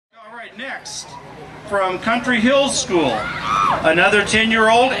right, next, from Country Hills School, another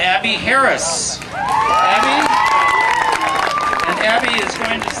 10-year-old, Abby Harris. Abby? And Abby is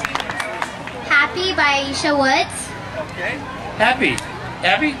going to sing Happy by Aisha Woods. Okay. Happy.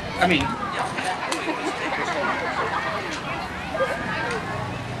 Abby? I mean,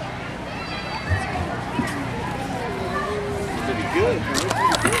 pretty good.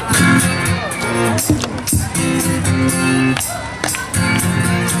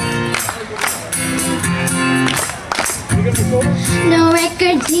 No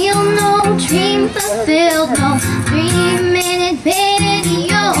record deal, no dream fulfilled, no 3-minute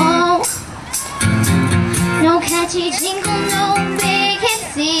video. No catchy jingle, no big hit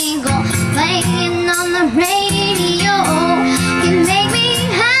single playing on the radio. Can make me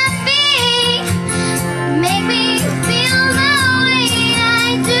happy, make me feel the way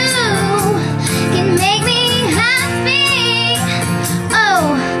I do. Can make me happy. Oh,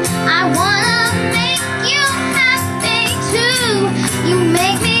 I wanna make you happy too. You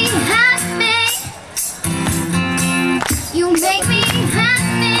make me happy. You make me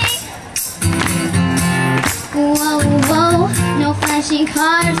happy. Whoa, whoa, no flashy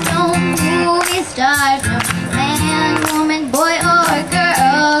cars, no movie stars, no man, woman, boy, or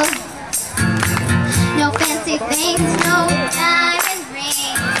girl. No fancy things, no diamond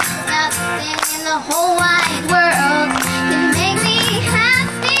rings, nothing in the whole wide world can make me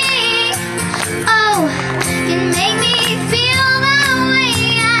happy. Oh, can make me feel the way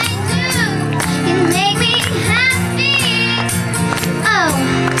I do, can make me happy. Oh,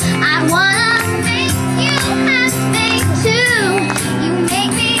 I wanna make you happy too. You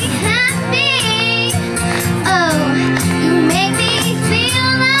make me happy. Oh, you make me feel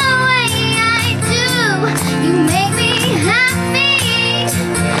the way I do. You make me happy.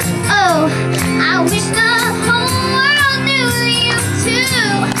 Oh, I wish the whole world knew you too.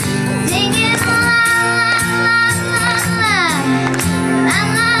 Singing la la la la la la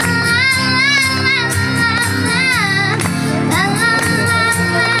la la la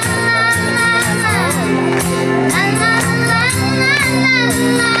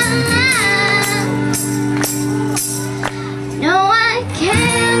No, I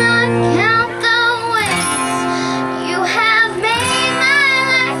cannot count the ways you have made my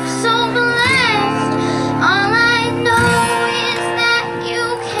life so blessed. All I know is that you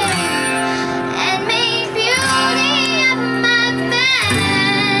care and made beauty of my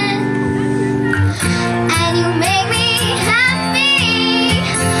bed. And you make me happy.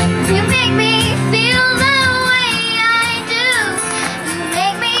 You make me feel the way I do. You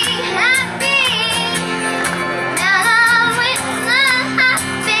make me happy. Now I'm with the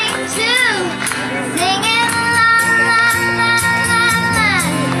happy too. Singing la la la la la.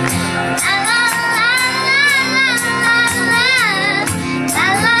 La la la la la la. La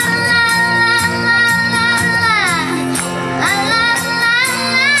la la la la la. La la la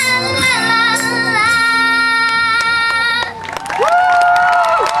la la la.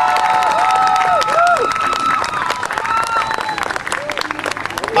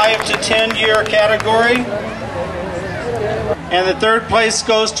 5 to 10-year category. And the third place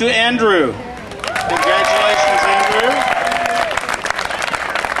goes to Andrew. Congratulations, Andrew.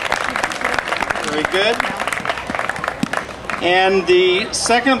 Very good. And the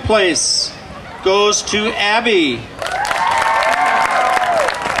second place goes to Abby.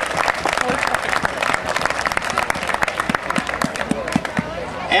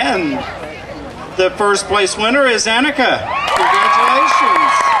 And the first place winner is Annika.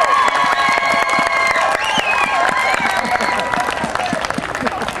 Congratulations.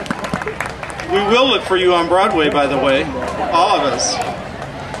 We will look for you on Broadway, by the way, all of us.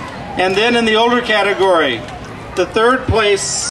 And then in the older category, the third place